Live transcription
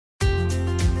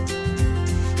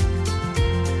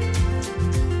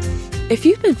If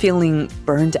you've been feeling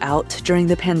burned out during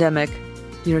the pandemic,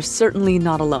 you're certainly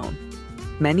not alone.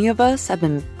 Many of us have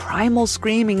been primal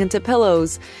screaming into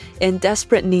pillows in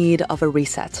desperate need of a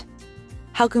reset.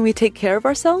 How can we take care of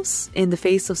ourselves in the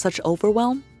face of such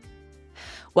overwhelm?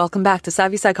 Welcome back to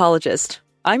Savvy Psychologist.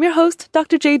 I'm your host,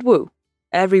 Dr. Jade Wu.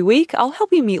 Every week, I'll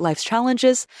help you meet life's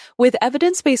challenges with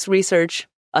evidence-based research,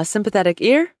 a sympathetic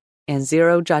ear, and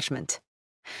zero judgment.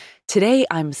 Today,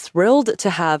 I'm thrilled to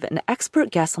have an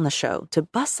expert guest on the show to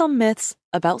bust some myths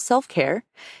about self-care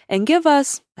and give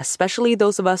us, especially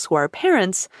those of us who are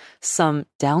parents, some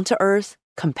down-to-earth,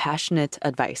 compassionate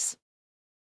advice.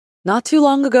 Not too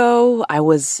long ago, I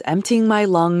was emptying my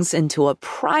lungs into a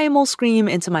primal scream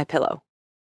into my pillow.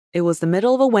 It was the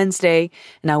middle of a Wednesday,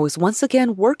 and I was once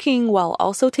again working while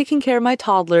also taking care of my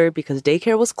toddler because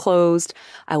daycare was closed.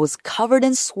 I was covered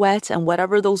in sweat and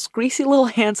whatever those greasy little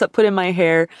hands had put in my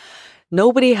hair.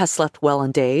 Nobody has slept well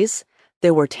in days.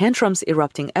 There were tantrums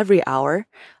erupting every hour.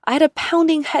 I had a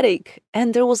pounding headache,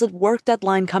 and there was a work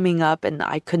deadline coming up, and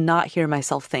I could not hear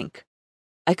myself think.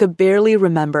 I could barely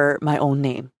remember my own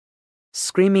name.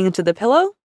 Screaming into the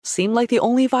pillow seemed like the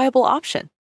only viable option.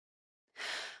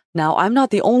 Now, I'm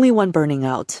not the only one burning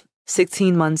out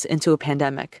 16 months into a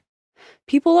pandemic.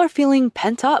 People are feeling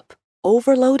pent up,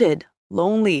 overloaded,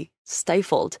 lonely,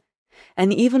 stifled.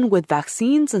 And even with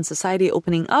vaccines and society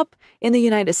opening up, in the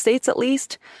United States at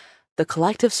least, the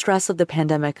collective stress of the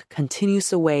pandemic continues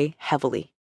to weigh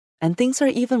heavily. And things are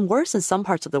even worse in some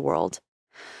parts of the world.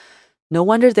 No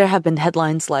wonder there have been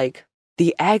headlines like,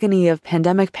 "The agony of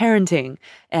pandemic parenting,"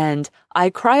 and "I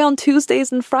cry on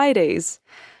Tuesdays and Fridays."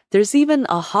 There's even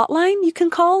a hotline you can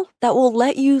call that will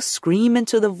let you scream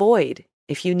into the void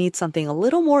if you need something a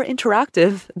little more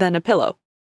interactive than a pillow.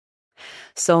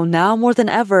 So now more than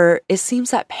ever, it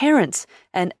seems that parents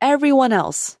and everyone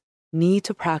else need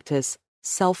to practice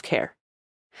self-care.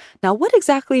 Now, what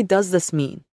exactly does this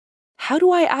mean? How do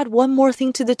I add one more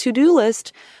thing to the to-do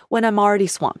list when I'm already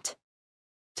swamped?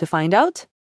 To find out,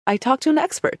 I talked to an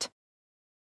expert.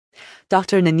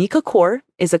 Dr. Nanika Coor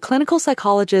is a clinical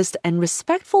psychologist and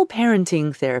respectful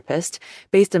parenting therapist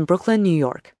based in Brooklyn, New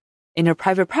York. In her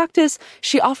private practice,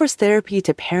 she offers therapy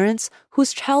to parents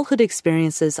whose childhood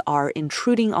experiences are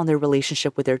intruding on their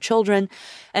relationship with their children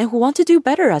and who want to do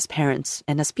better as parents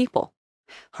and as people.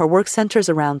 Her work centers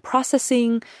around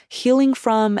processing, healing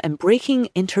from, and breaking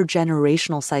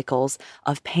intergenerational cycles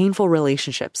of painful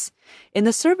relationships in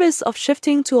the service of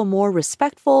shifting to a more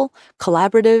respectful,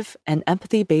 collaborative, and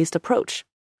empathy-based approach.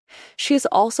 She is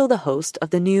also the host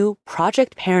of the new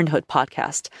Project Parenthood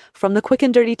podcast from the Quick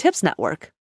and Dirty Tips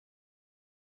Network.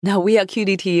 Now, we at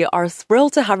QDT are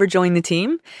thrilled to have her join the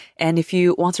team. And if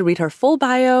you want to read her full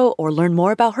bio or learn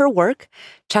more about her work,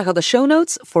 check out the show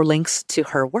notes for links to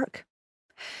her work.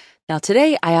 Now,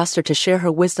 today, I asked her to share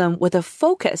her wisdom with a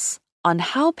focus on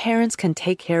how parents can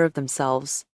take care of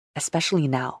themselves, especially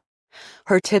now.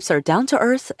 Her tips are down to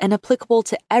earth and applicable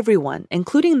to everyone,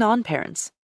 including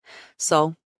non-parents.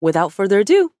 So, without further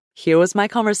ado, here was my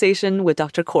conversation with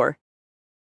Dr. Coor.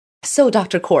 So,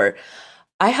 Dr. Coor,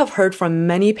 I have heard from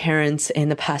many parents in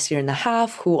the past year and a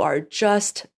half who are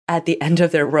just at the end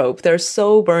of their rope. They're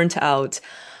so burnt out.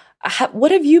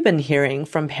 What have you been hearing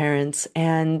from parents?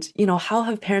 And, how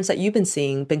have parents that you've been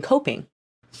seeing been coping?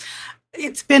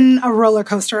 It's been a roller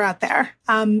coaster out there.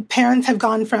 Parents have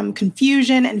gone from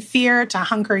confusion and fear to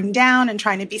hunkering down and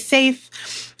trying to be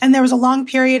safe. And there was a long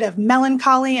period of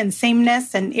melancholy and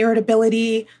sameness and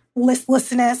irritability,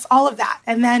 listlessness, all of that.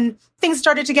 And then things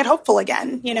started to get hopeful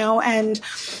again, and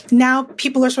now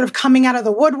people are sort of coming out of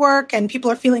the woodwork and people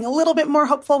are feeling a little bit more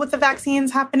hopeful with the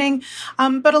vaccines happening.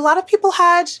 But a lot of people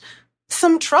had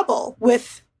some trouble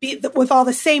with all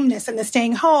the sameness and the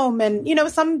staying home. And,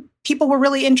 some people were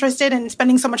really interested in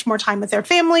spending so much more time with their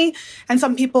family. And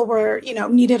some people were,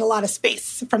 needed a lot of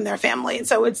space from their family. And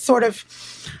so it's sort of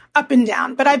up and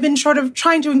down. But I've been sort of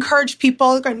trying to encourage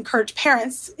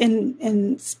parents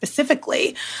in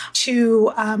specifically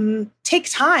to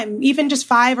take time, even just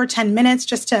 5 or 10 minutes,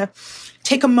 just to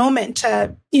take a moment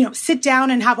to, sit down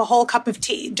and have a whole cup of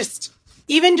tea.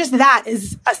 Even just that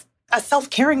is a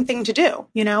self-caring thing to do,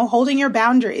 holding your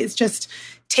boundaries, just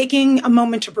taking a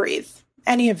moment to breathe.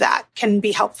 Any of that can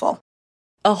be helpful.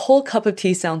 A whole cup of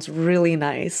tea sounds really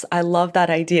nice. I love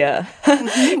that idea.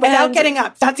 Without getting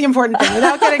up. That's the important thing.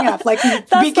 Without getting up, like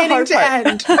beginning to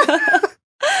end.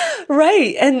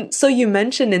 Right. And so you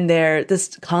mentioned in there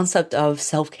this concept of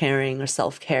self-caring or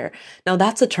self-care. Now,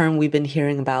 that's a term we've been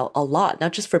hearing about a lot,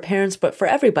 not just for parents, but for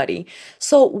everybody.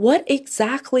 So what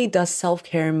exactly does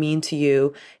self-care mean to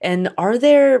you? And are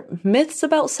there myths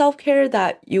about self-care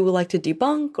that you would like to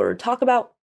debunk or talk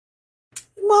about?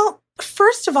 Well,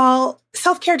 First of all,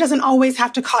 self-care doesn't always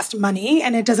have to cost money,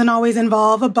 and it doesn't always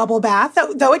involve a bubble bath,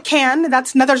 though it can.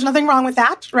 There's nothing wrong with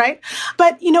that, right?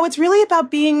 But, it's really about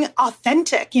being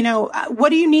authentic. What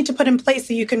do you need to put in place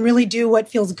so you can really do what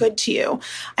feels good to you?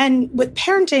 And with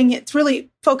parenting, it's really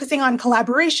focusing on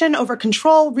collaboration over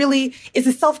control really is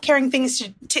a self-caring thing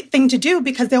to do,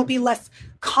 because there'll be less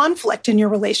conflict in your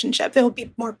relationship. It will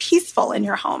be more peaceful in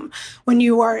your home when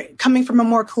you are coming from a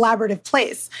more collaborative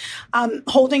place.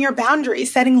 Holding your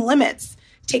boundaries, setting limits,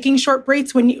 taking short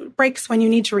breaks when you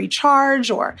need to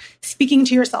recharge, or speaking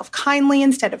to yourself kindly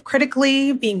instead of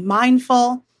critically, being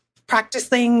mindful,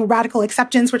 practicing radical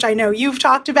acceptance, which I know you've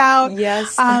talked about.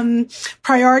 Yes.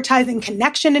 Prioritizing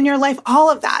connection in your life. All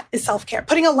of that is self-care.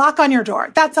 Putting a lock on your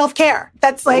door. That's self-care.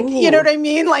 That's like, Ooh. You know what I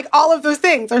mean? Like all of those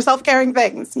things are self-caring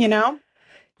things,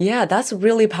 Yeah, that's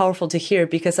really powerful to hear,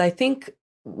 because I think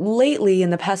lately in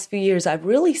the past few years, I've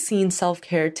really seen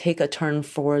self-care take a turn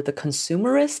for the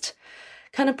consumerist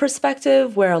kind of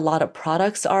perspective, where a lot of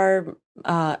products are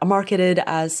marketed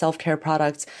as self-care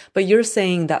products. But you're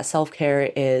saying that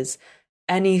self-care is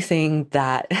anything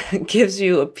that gives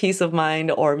you a peace of mind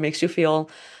or makes you feel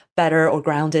better or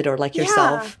grounded or like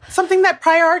yourself. Something that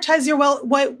prioritizes your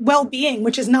well-being,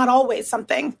 which is not always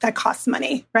something that costs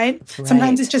money, right?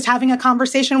 Sometimes it's just having a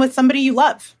conversation with somebody you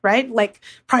love, right? Like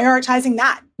prioritizing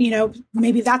that,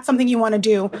 maybe that's something you want to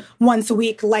do once a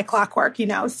week, like clockwork,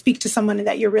 speak to someone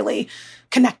that you're really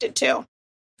connected to.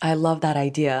 I love that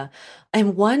idea.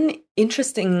 And one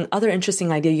other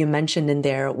interesting idea you mentioned in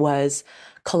there was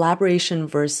collaboration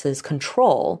versus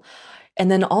control. And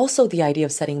then also the idea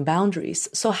of setting boundaries.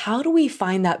 So how do we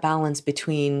find that balance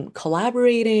between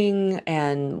collaborating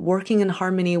and working in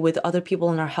harmony with other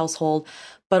people in our household,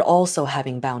 but also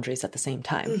having boundaries at the same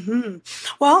time? Mm-hmm.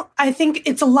 Well, I think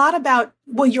it's a lot about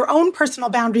your own personal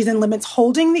boundaries and limits,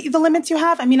 holding the limits you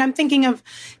have. I mean, I'm thinking of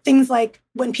things like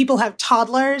when people have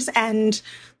toddlers and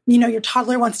your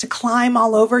toddler wants to climb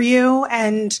all over you.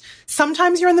 And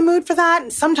sometimes you're in the mood for that.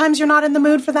 And sometimes you're not in the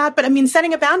mood for that. But I mean,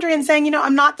 setting a boundary and saying,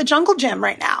 I'm not the jungle gym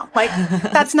right now. Like,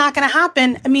 that's not going to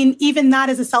happen. I mean, even that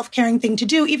is a self-caring thing to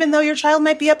do, even though your child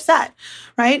might be upset,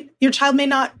 right? Your child may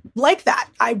not like that.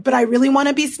 But I really want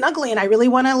to be snuggly and I really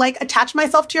want to attach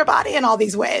myself to your body in all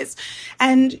these ways.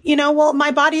 And,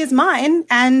 my body is mine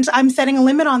and I'm setting a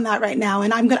limit on that right now.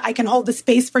 And I can hold the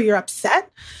space for your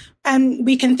upset. And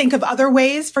we can think of other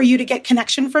ways for you to get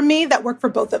connection from me that work for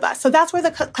both of us. So that's where the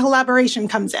collaboration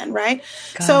comes in, right?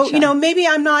 Gotcha. So, maybe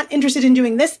I'm not interested in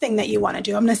doing this thing that you want to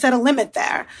do. I'm going to set a limit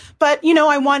there. But,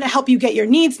 I want to help you get your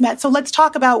needs met. So let's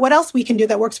talk about what else we can do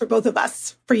that works for both of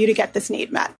us for you to get this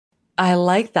need met. I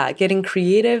like that. Getting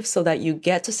creative so that you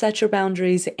get to set your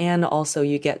boundaries and also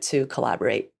you get to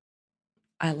collaborate.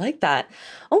 I like that.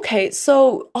 Okay,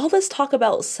 so all this talk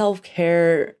about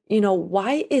self-care,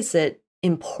 why is it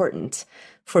important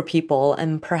for people,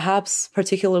 and perhaps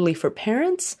particularly for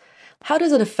parents? How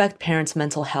does it affect parents'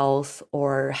 mental health,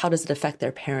 or how does it affect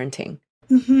their parenting?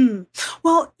 Mm-hmm.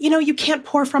 Well, you can't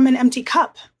pour from an empty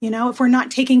cup. If we're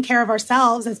not taking care of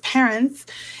ourselves as parents,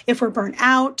 if we're burnt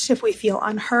out, if we feel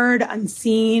unheard,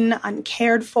 unseen,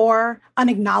 uncared for,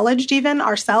 unacknowledged even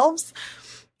ourselves,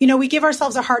 we give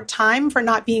ourselves a hard time for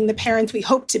not being the parents we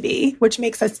hope to be, which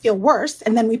makes us feel worse.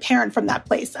 And then we parent from that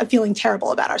place of feeling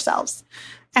terrible about ourselves.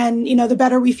 And, the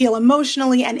better we feel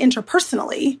emotionally and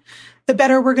interpersonally, the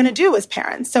better we're going to do as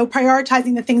parents. So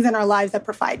prioritizing the things in our lives that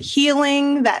provide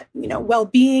healing, that,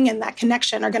 well-being and that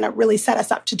connection are going to really set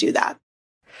us up to do that.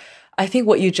 I think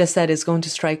what you just said is going to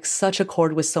strike such a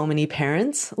chord with so many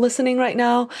parents listening right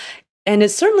now. And it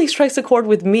certainly strikes a chord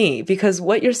with me, because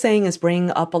what you're saying is bringing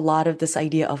up a lot of this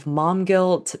idea of mom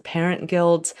guilt, parent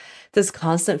guilt, this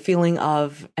constant feeling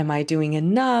of, am I doing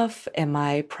enough? Am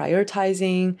I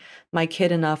prioritizing my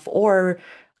kid enough? Or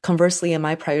conversely, am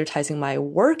I prioritizing my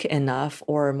work enough,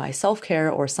 or my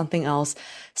self-care, or something else?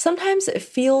 Sometimes it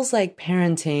feels like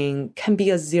parenting can be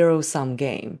a zero-sum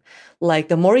game. Like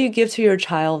the more you give to your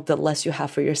child, the less you have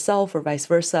for yourself, or vice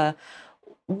versa.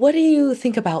 What do you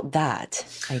think about that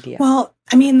idea? Well,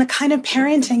 I mean, the kind of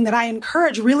parenting that I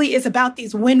encourage really is about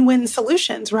these win-win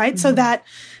solutions, right? Mm-hmm. So that,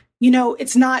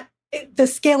 it's not, the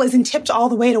scale isn't tipped all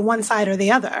the way to one side or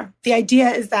the other. The idea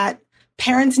is that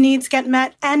parents' needs get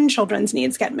met and children's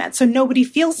needs get met. So nobody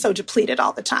feels so depleted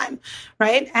all the time,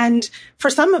 right? And for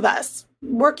some of us,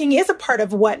 working is a part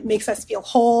of what makes us feel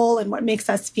whole and what makes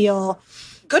us feel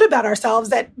good about ourselves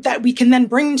that we can then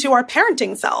bring to our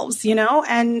parenting selves,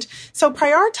 And so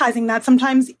prioritizing that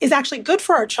sometimes is actually good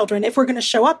for our children if we're going to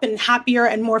show up in happier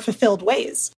and more fulfilled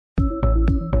ways.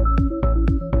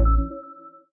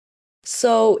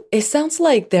 So it sounds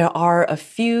like there are a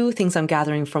few things I'm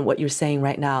gathering from what you're saying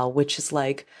right now, which is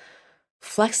like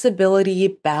flexibility,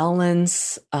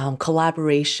 balance,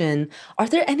 collaboration. Are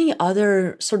there any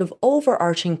other sort of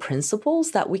overarching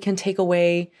principles that we can take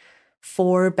away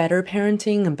for better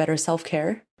parenting and better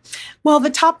self-care? Well, the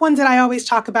top ones that I always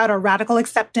talk about are radical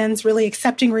acceptance, really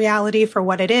accepting reality for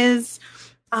what it is.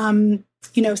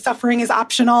 Suffering is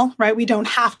optional, right? We don't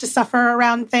have to suffer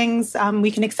around things.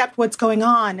 We can accept what's going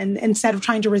on and instead of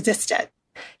trying to resist it.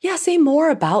 Yeah, say more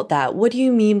about that. What do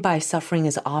you mean by suffering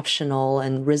is optional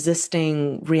and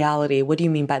resisting reality? What do you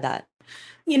mean by that?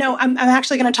 I'm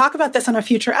actually going to talk about this on a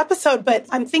future episode, but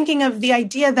I'm thinking of the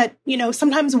idea that,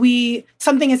 sometimes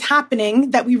something is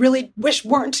happening that we really wish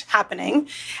weren't happening.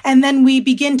 And then we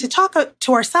begin to talk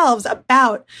to ourselves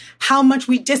about how much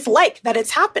we dislike that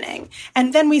it's happening.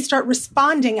 And then we start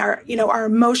responding, our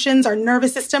emotions, our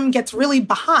nervous system gets really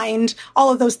behind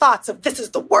all of those thoughts of this is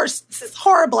the worst. This is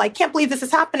horrible. I can't believe this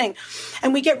is happening.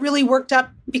 And we get really worked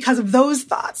up because of those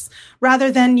thoughts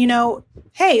rather than,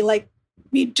 hey,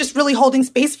 we just really holding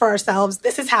space for ourselves.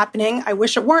 This is happening. I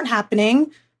wish it weren't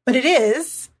happening, but it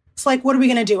is. It's what are we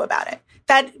going to do about it?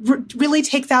 That really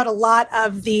takes out a lot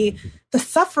of the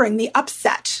suffering, the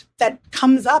upset that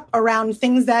comes up around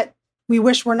things that we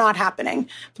wish were not happening.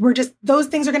 Those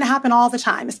things are going to happen all the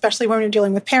time, especially when we're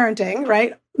dealing with parenting,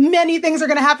 right? Many things are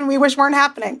going to happen we wish weren't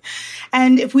happening.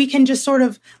 And if we can just sort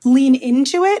of lean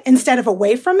into it instead of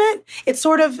away from it, it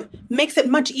sort of makes it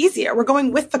much easier. We're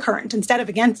going with the current instead of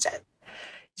against it.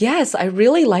 Yes, I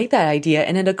really like that idea.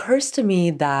 And it occurs to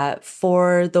me that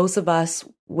for those of us,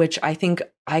 which I think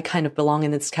I kind of belong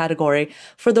in this category,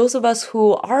 for those of us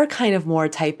who are kind of more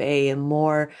type A and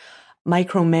more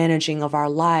micromanaging of our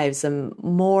lives and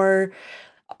more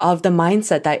of the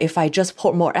mindset that if I just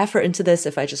put more effort into this,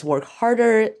 if I just work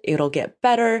harder, it'll get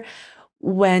better.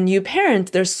 When you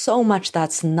parent, there's so much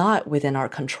that's not within our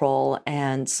control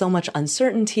and so much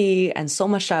uncertainty and so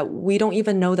much that we don't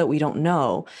even know that we don't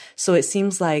know. So it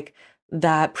seems like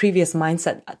that previous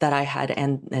mindset that I had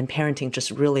and parenting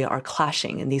just really are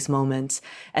clashing in these moments.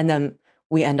 And then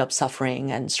we end up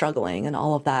suffering and struggling and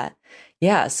all of that.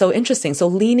 Yeah, so interesting. So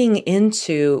leaning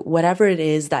into whatever it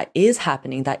is that is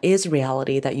happening, that is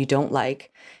reality that you don't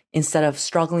like, instead of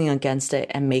struggling against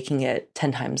it and making it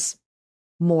 10 times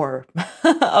more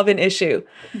of an issue.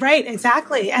 Right,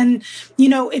 exactly. And,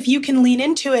 if you can lean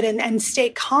into it and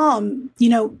stay calm,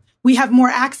 we have more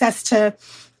access to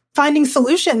finding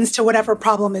solutions to whatever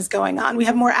problem is going on. We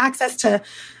have more access to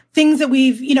things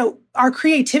that our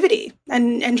creativity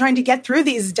and trying to get through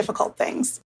these difficult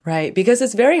things. Right, because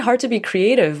it's very hard to be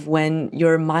creative when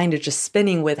your mind is just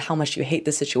spinning with how much you hate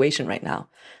the situation right now.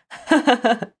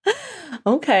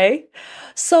 Okay.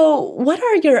 So what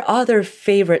are your other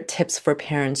favorite tips for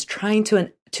parents trying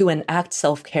to enact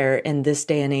self-care in this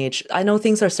day and age? I know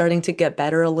things are starting to get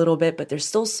better a little bit, but there's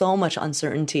still so much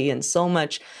uncertainty and so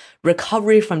much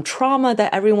recovery from trauma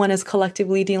that everyone is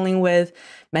collectively dealing with.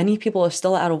 Many people are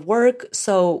still out of work.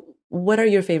 So what are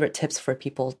your favorite tips for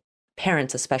people,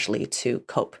 parents especially, to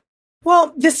cope?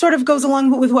 Well, this sort of goes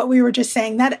along with what we were just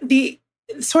saying, that the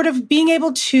sort of being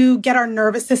able to get our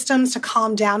nervous systems to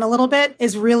calm down a little bit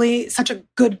is really such a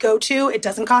good go-to. It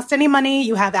doesn't cost any money.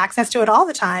 You have access to it all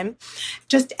the time.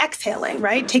 Just exhaling,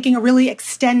 right? Taking a really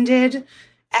extended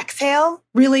exhale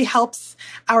really helps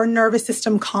our nervous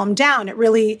system calm down. It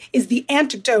really is the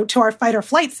antidote to our fight or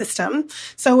flight system.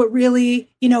 So it really,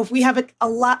 if we have a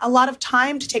lot of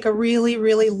time to take a really,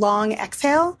 really long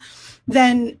exhale,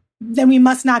 then we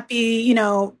must not be,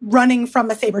 running from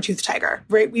a saber-toothed tiger,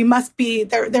 right? We must be,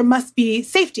 there must be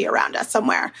safety around us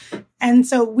somewhere. And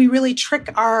so we really trick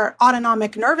our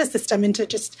autonomic nervous system into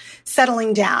just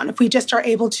settling down. If we just are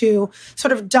able to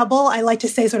sort of I like to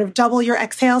say sort of double your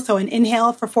exhale. So an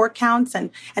inhale for 4 counts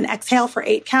and an exhale for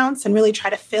 8 counts, and really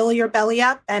try to fill your belly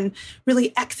up and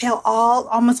really exhale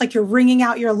almost like you're wringing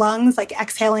out your lungs, like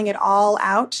exhaling it all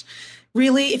out.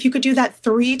 Really, if you could do that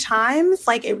 3 times,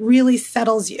 it really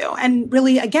settles you and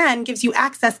really, again, gives you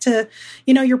access to,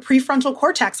 your prefrontal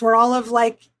cortex, where all of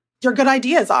your good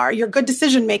ideas are, your good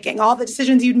decision making, all the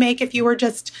decisions you'd make if you were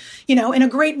just, in a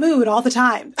great mood all the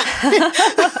time.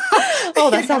 Oh,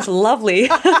 that sounds lovely.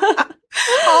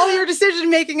 All your decision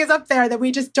making is up there that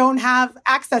we just don't have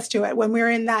access to it when we're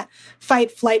in that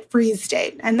fight, flight, freeze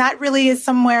state. And that really is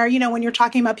somewhere, when you're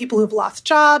talking about people who've lost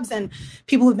jobs and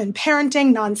people who've been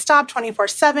parenting nonstop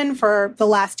 24/7 for the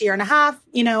last year and a half,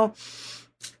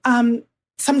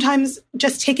 sometimes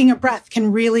just taking a breath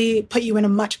can really put you in a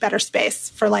much better space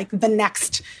for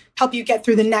help you get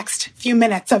through the next few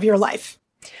minutes of your life.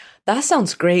 That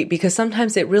sounds great, because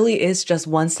sometimes it really is just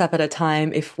one step at a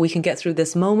time. If we can get through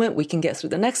this moment, we can get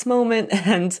through the next moment,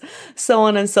 and so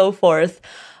on and so forth.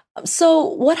 So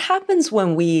what happens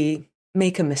when we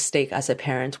make a mistake as a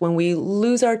parent, when we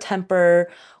lose our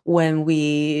temper, when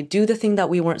we do the thing that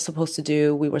we weren't supposed to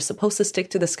do, we were supposed to stick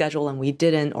to the schedule and we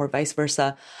didn't, or vice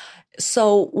versa.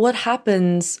 So what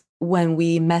happens when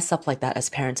we mess up like that as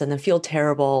parents and then feel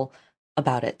terrible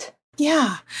about it?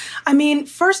 Yeah. I mean,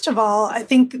 first of all, I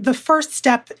think the first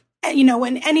step,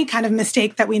 in any kind of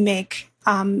mistake that we make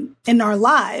in our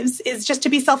lives is just to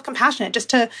be self-compassionate, just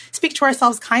to speak to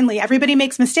ourselves kindly. Everybody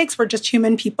makes mistakes. We're just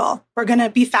human people. We're going to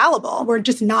be fallible. We're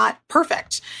just not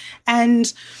perfect.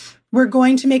 And we're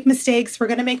going to make mistakes. We're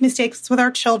going to make mistakes with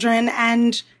our children.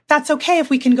 And that's okay.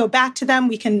 If we can go back to them,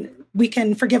 we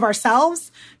can forgive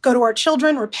ourselves, go to our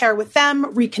children, repair with them,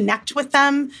 reconnect with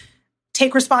them,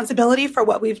 take responsibility for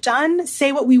what we've done,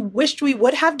 say what we wished we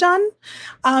would have done,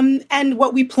 and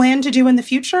what we plan to do in the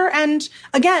future. And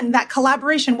again, that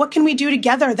collaboration, what can we do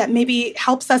together that maybe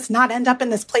helps us not end up in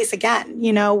this place again?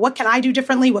 What can I do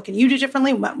differently? What can you do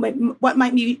differently? What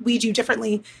might we do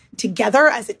differently together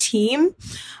as a team?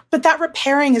 But that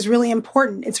repairing is really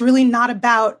important. It's really not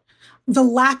about the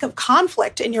lack of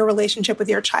conflict in your relationship with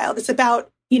your child. It's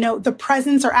about, the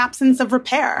presence or absence of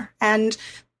repair, and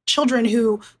children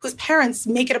whose parents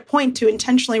make it a point to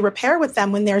intentionally repair with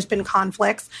them when there's been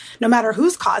conflicts, no matter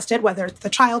who's caused it, whether it's the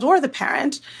child or the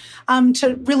parent,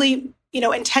 to really,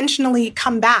 intentionally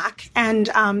come back and,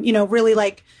 really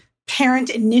like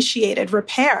parent-initiated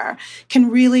repair can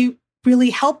really,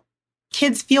 really help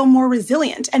kids feel more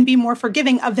resilient and be more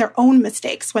forgiving of their own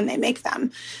mistakes when they make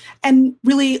them, and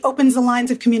really opens the lines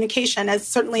of communication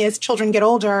certainly as children get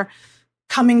older,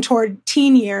 coming toward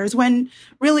teen years, when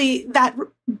really that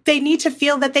they need to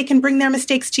feel that they can bring their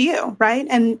mistakes to you, right?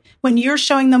 And when you're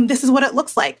showing them this is what it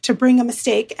looks like to bring a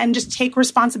mistake and just take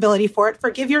responsibility for it,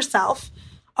 forgive yourself,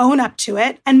 own up to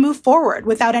it, and move forward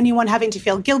without anyone having to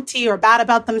feel guilty or bad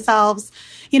about themselves.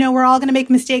 We're all going to make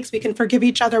mistakes. We can forgive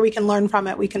each other. We can learn from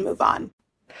it. We can move on.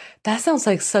 That sounds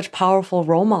like such powerful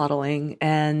role modeling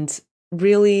and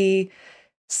really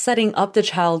setting up the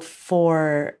child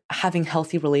for having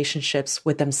healthy relationships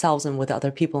with themselves and with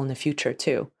other people in the future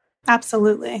too.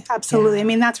 Absolutely. Absolutely. Yeah. I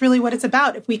mean, that's really what it's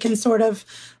about. If we can sort of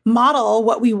model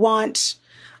what we want,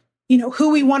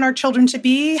 who we want our children to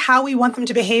be, how we want them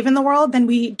to behave in the world, then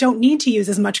we don't need to use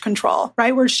as much control,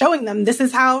 right? We're showing them this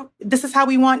is how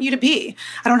we want you to be.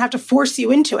 I don't have to force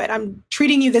you into it. I'm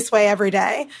treating you this way every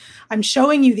day. I'm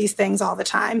showing you these things all the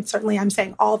time. Certainly I'm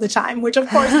saying all the time, which of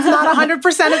course is not 100%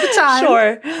 of the time.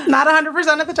 Sure. Not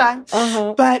 100% of the time.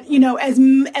 Uh-huh. But,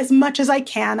 as much as I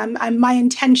can, my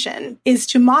intention is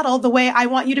to model the way I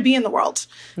want you to be in the world.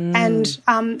 And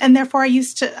therefore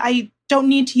I don't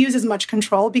need to use as much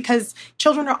control, because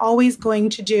children are always going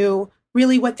to do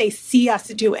really what they see us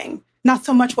doing, not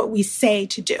so much what we say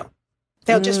to do.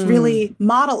 They'll just really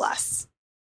model us.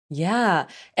 Yeah.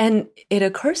 And it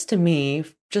occurs to me,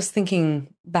 just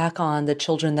thinking back on the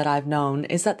children that I've known,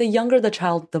 is that the younger the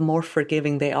child, the more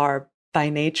forgiving they are by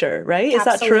nature, right? Is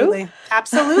that true?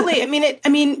 Absolutely. I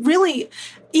mean, really,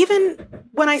 even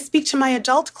when I speak to my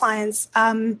adult clients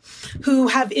who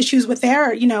have issues with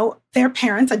their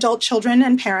parents, adult children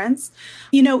and parents,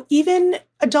 even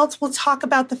adults will talk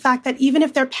about the fact that even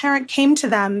if their parent came to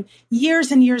them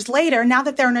years and years later, now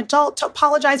that they're an adult, to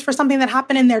apologize for something that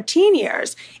happened in their teen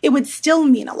years, it would still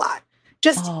mean a lot.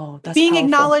 Just being powerful.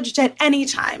 Acknowledged at any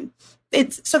time.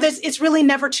 It's really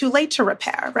never too late to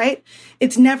repair, right?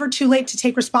 It's never too late to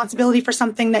take responsibility for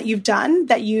something that you've done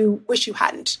that you wish you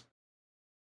hadn't.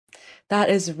 That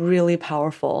is really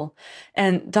powerful.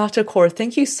 And Dr. Coor,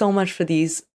 thank you so much for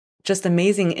these just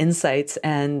amazing insights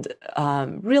and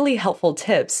really helpful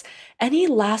tips. Any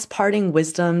last parting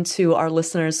wisdom to our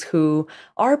listeners who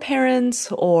are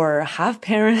parents or have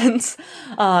parents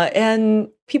and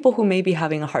people who may be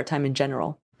having a hard time in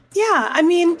general? Yeah, I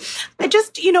mean, I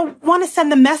just, want to send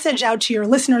the message out to your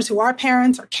listeners who are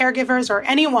parents or caregivers or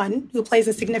anyone who plays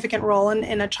a significant role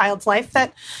in a child's life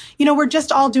that, we're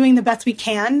just all doing the best we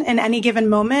can in any given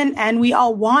moment. And we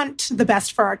all want the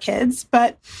best for our kids,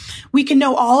 but we can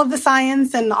know all of the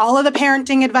science and all of the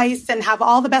parenting advice and have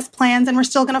all the best plans, and we're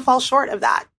still going to fall short of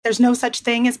that. There's no such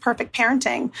thing as perfect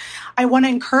parenting. I want to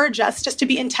encourage us just to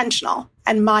be intentional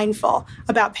and mindful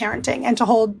about parenting and to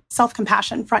hold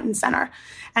self-compassion front and center.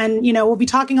 And, we'll be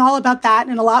talking all about that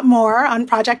and a lot more on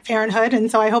Project Parenthood.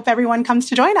 And so I hope everyone comes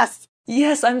to join us.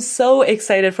 Yes, I'm so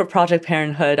excited for Project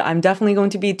Parenthood. I'm definitely going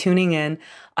to be tuning in.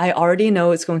 I already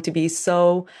know it's going to be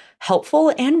so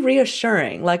helpful and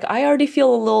reassuring. Like, I already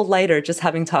feel a little lighter just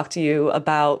having talked to you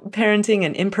about parenting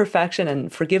and imperfection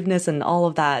and forgiveness and all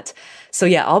of that. So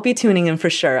yeah, I'll be tuning in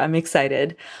for sure. I'm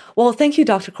excited. Well, thank you,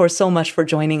 Dr. Coor, so much for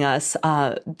joining us.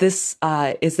 This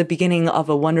is the beginning of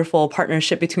a wonderful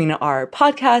partnership between our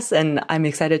podcasts, and I'm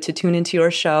excited to tune into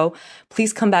your show.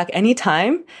 Please come back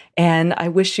anytime, and I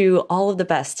wish you all of the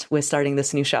best with starting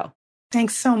this new show.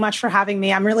 Thanks so much for having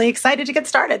me. I'm really excited to get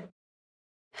started.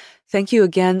 Thank you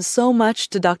again so much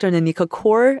to Dr. Nanika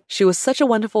Coor. She was such a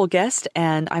wonderful guest,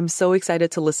 and I'm so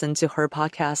excited to listen to her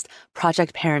podcast,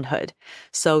 Project Parenthood.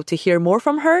 So to hear more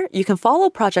from her, you can follow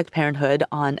Project Parenthood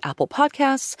on Apple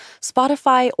Podcasts,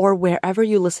 Spotify, or wherever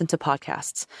you listen to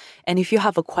podcasts. And if you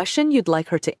have a question you'd like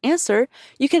her to answer,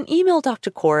 you can email Dr.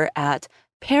 Coor at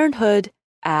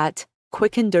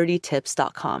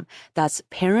parenthood@quickanddirtytips.com. That's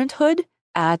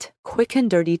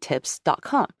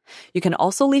parenthood@quickanddirtytips.com. You can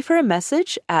also leave her a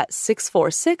message at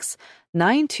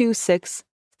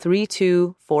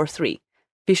 646-926-3243.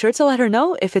 Be sure to let her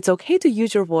know if it's okay to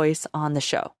use your voice on the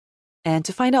show. And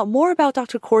to find out more about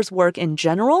Dr. Coor's work in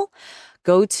general,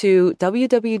 go to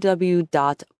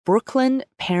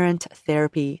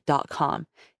www.brooklynparenttherapy.com.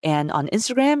 And on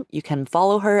Instagram, you can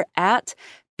follow her at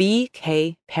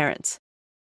BKParents.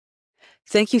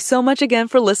 Thank you so much again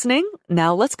for listening.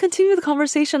 Now let's continue the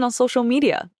conversation on social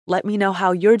media. Let me know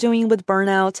how you're doing with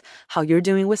burnout, how you're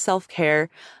doing with self-care.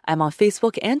 I'm on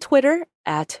Facebook and Twitter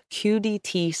at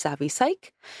QDT Savvy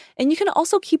Psych. And you can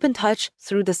also keep in touch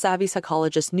through the Savvy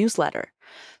Psychologist newsletter.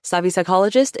 Savvy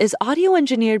Psychologist is audio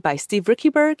engineered by Steve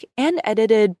Rickyberg and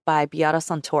edited by Beata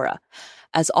Santora.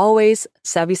 As always,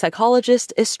 Savvy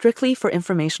Psychologist is strictly for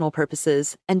informational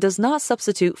purposes and does not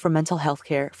substitute for mental health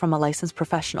care from a licensed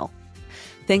professional.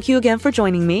 Thank you again for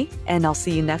joining me, and I'll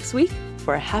see you next week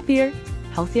for a happier,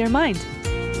 healthier mind.